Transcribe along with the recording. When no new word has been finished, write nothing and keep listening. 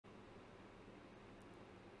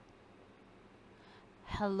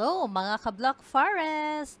Hello mga ka-Block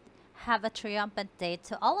Forest! Have a triumphant day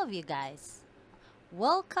to all of you guys.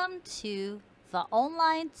 Welcome to the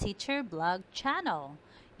Online Teacher Blog channel,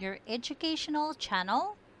 your educational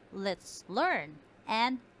channel. Let's learn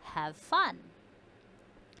and have fun.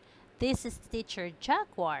 This is Teacher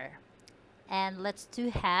Jaguar, and let's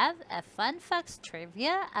have a fun facts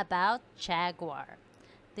trivia about jaguar.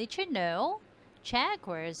 Did you know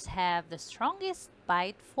jaguars have the strongest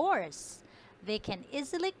bite force? They can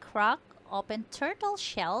easily crack open turtle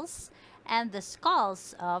shells and the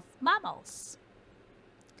skulls of mammals.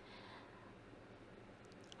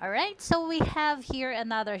 Alright, so we have here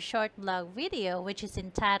another short blog video which is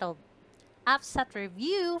entitled AFPSAT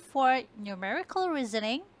Review for Numerical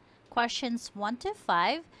Reasoning, Questions 1 to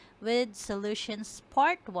 5 with Solutions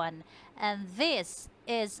Part 1. And this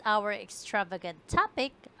is our extravagant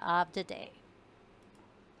topic of the day.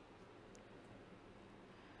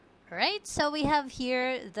 Alright, so we have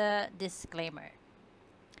here the disclaimer.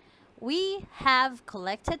 We have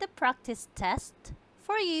collected a practice test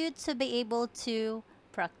for you to be able to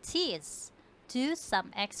practice, do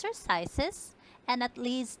some exercises, and at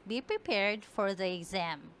least be prepared for the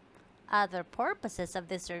exam. Other purposes of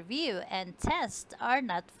this review and test are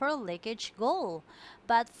not for leakage goal,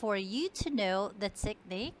 but for you to know the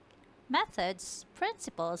technique, methods,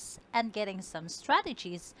 principles, and getting some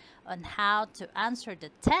strategies on how to answer the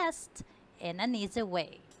test in an easy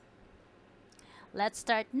way. Let's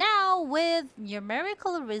start now with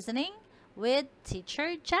numerical reasoning with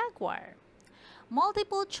Teacher Jaguar.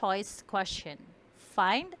 Multiple choice question.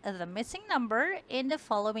 Find the missing number in the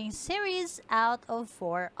following series out of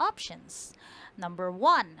 4 options. Number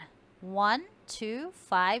 1, 1, 2,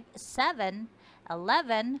 5, 7,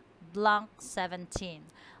 11, blank 17.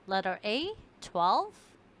 Letter A, 12,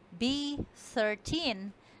 B,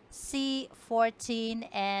 13, C, 14,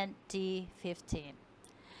 and D, 15.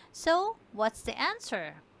 So, what's the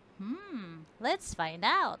answer? Let's find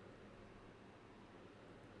out.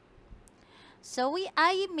 So,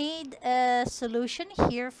 I made a solution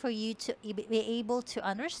here for you to be able to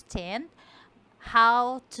understand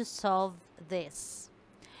how to solve this.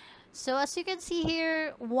 So as you can see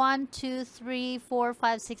here, 1, 2, 3, 4,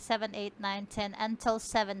 5, 6, 7, 8, 9, 10 until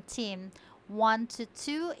 17. 1 to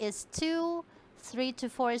 2 is 2, 3 to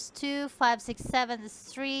 4 is 2, 5, 6, 7 is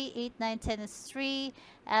 3, 8, 9, 10 is 3,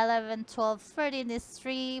 11, 12, 13 is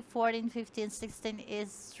 3, 14, 15, 16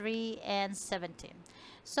 is 3, and 17.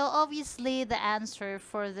 So obviously the answer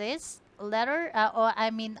for this number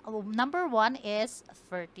 1 is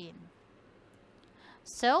 13.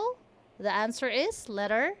 So the answer is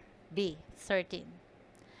letter B, 13.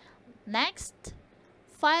 Next,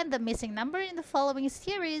 find the missing number in the following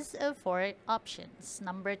series of 4 options.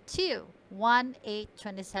 Number 2, 1, 8,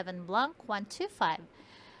 27, blank, 1, 2, 5.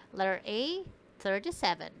 Letter A,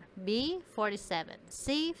 37. B, 47.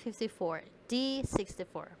 C, 54. D,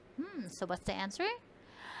 64. So what's the answer?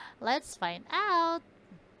 Let's find out.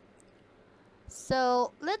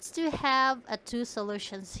 So let's have 2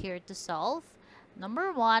 solutions here to solve.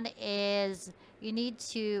 Number 1 is you need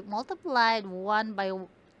to multiply 1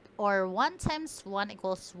 times 1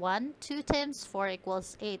 equals 1, 2 times 4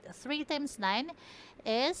 equals 8, 3 times 9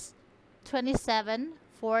 is 27,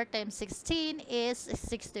 4 times 16 is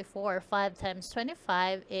 64, 5 times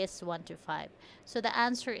 25 is 125. So the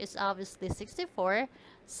answer is obviously 64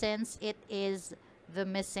 since it is the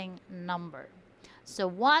missing number. So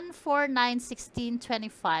 1, 4, 9, 16,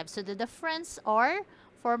 25. So the difference are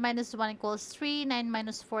 4 minus 1 equals 3, 9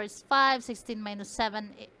 minus 4 is 5, 16 minus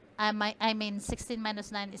 7, 16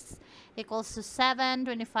 minus 9 is equals to 7,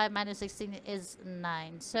 25 minus 16 is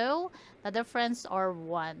 9. So the difference are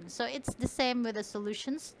 1. So it's the same with the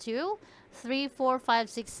solutions too. 3, 4, 5,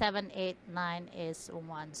 6, 7, 8, 9 is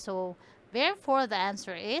 1. So therefore the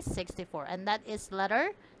answer is 64, and that is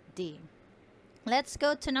letter D. Let's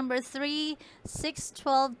go to number 3, 6,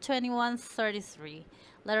 12, 21, 33.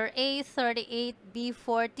 Letter A, 38, B,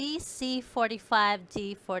 40, C, 45,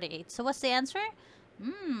 D, 48. So what's the answer?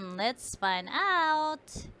 Let's find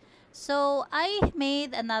out. So I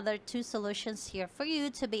made another 2 solutions here for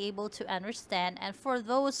you to be able to understand. And for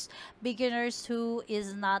those beginners who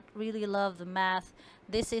is not really love the math,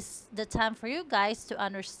 this is the time for you guys to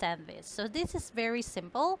understand this. So this is very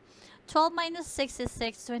simple. 12 minus 6 is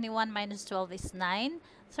 6, 21 minus 12 is 9,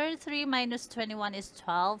 33 minus 21 is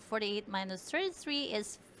 12, 48 minus 33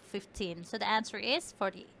 is 15. So the answer is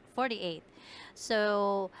 48.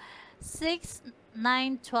 So 6,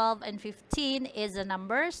 9, 12, and 15 is a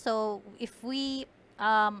number. So if we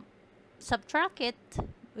subtract it,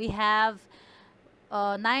 we have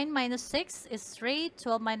 9 minus 6 is 3,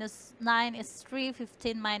 12 minus 9 is 3,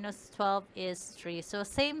 15 minus 12 is 3. So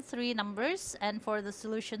same three numbers. And for the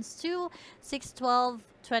solutions 2, 6, 12,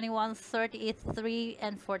 21, 38, 3,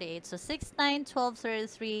 and 48. So 6, 9, 12,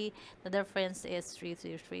 33. The difference is 3,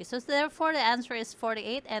 3, 3. So therefore the answer is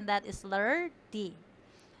 48, and that is letter D.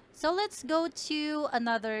 So let's go to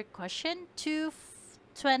another question.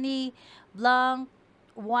 220 blank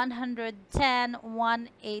 110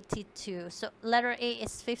 182. So letter A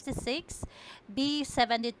is 56, B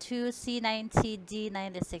 72, C 90, D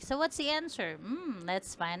 96. So what's the answer?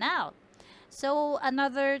 Let's find out. So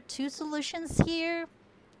another two solutions here.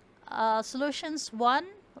 Solutions 1,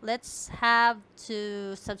 let's have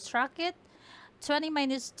to subtract it. 20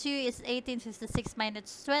 minus 2 is 18, 56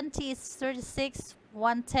 minus 20 is 36,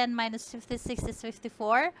 110 minus 56 is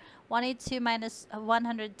 54, 182 minus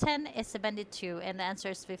 110 is 72, and the answer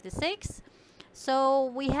is 56. So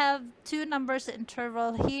we have two numbers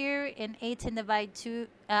interval here. In 18 divide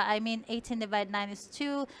 18 divide 9 is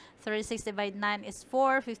 2, 36 divide 9 is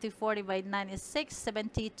 4, 54 divide 9 is 6,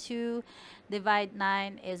 72 divide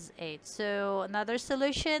 9 is 8. So another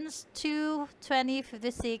solutions, 2, 20,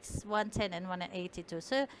 56, 110, and 182.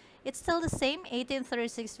 So it's still the same, 18,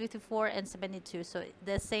 36, 54, and 72. So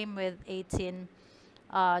the same with 18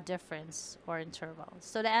 difference or interval.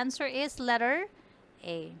 So the answer is letter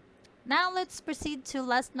A. Now let's proceed to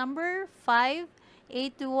last number 5,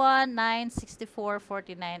 81, 9, 64,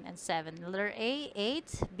 49, and 7. Letter A,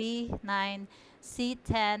 8, B, 9, C,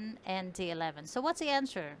 10, and D, 11. So what's the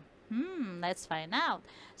answer? Let's find out.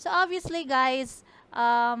 So obviously, guys,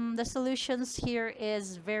 the solutions here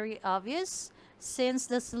is very obvious. Since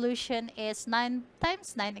the solution is 9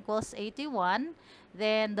 times 9 equals 81,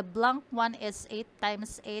 then the blank one is 8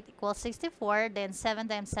 times 8 equals 64, then 7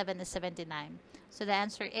 times 7 is 79. So the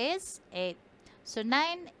answer is 8. So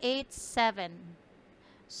 9, 8, 7.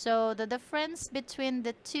 So the difference between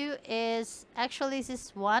the two is, actually this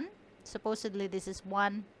is 1. Supposedly this is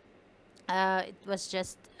 1. It was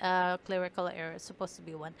just a clerical error. It's supposed to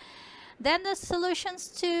be 1. Then the solutions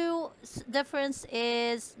to difference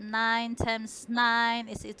is 9 times 9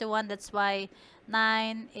 is 81. That's why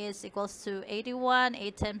 9 is equals to 81.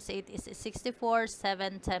 8 times 8 is 64.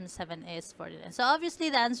 7 times 7 is 49. So obviously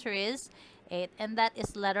the answer is 8, and that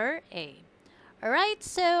is letter A. Alright,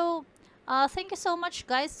 so thank you so much,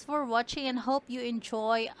 guys, for watching, and hope you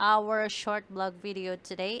enjoy our short blog video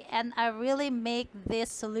today. And I really make this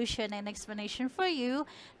solution and explanation for you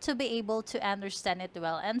to be able to understand it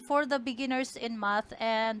well. And for the beginners in math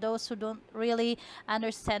and those who don't really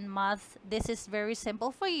understand math, this is very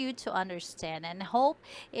simple for you to understand, and hope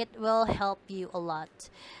it will help you a lot.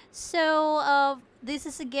 So this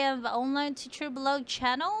is again the online teacher blog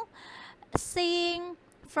channel, saying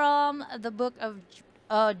from the book of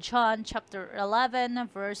John chapter 11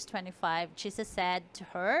 verse 25. Jesus said to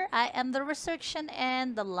her, I am the resurrection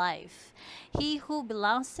and the life. He who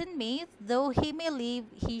belongs in me, though he may live,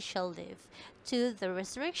 he shall live. To the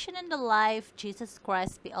resurrection and the life, Jesus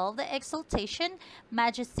Christ, be all the exaltation,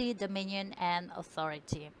 majesty, dominion, and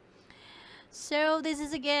authority. So this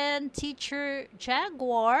is again Teacher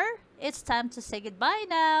Jaguar. It's time to say goodbye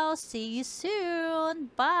now. See you soon.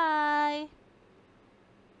 Bye.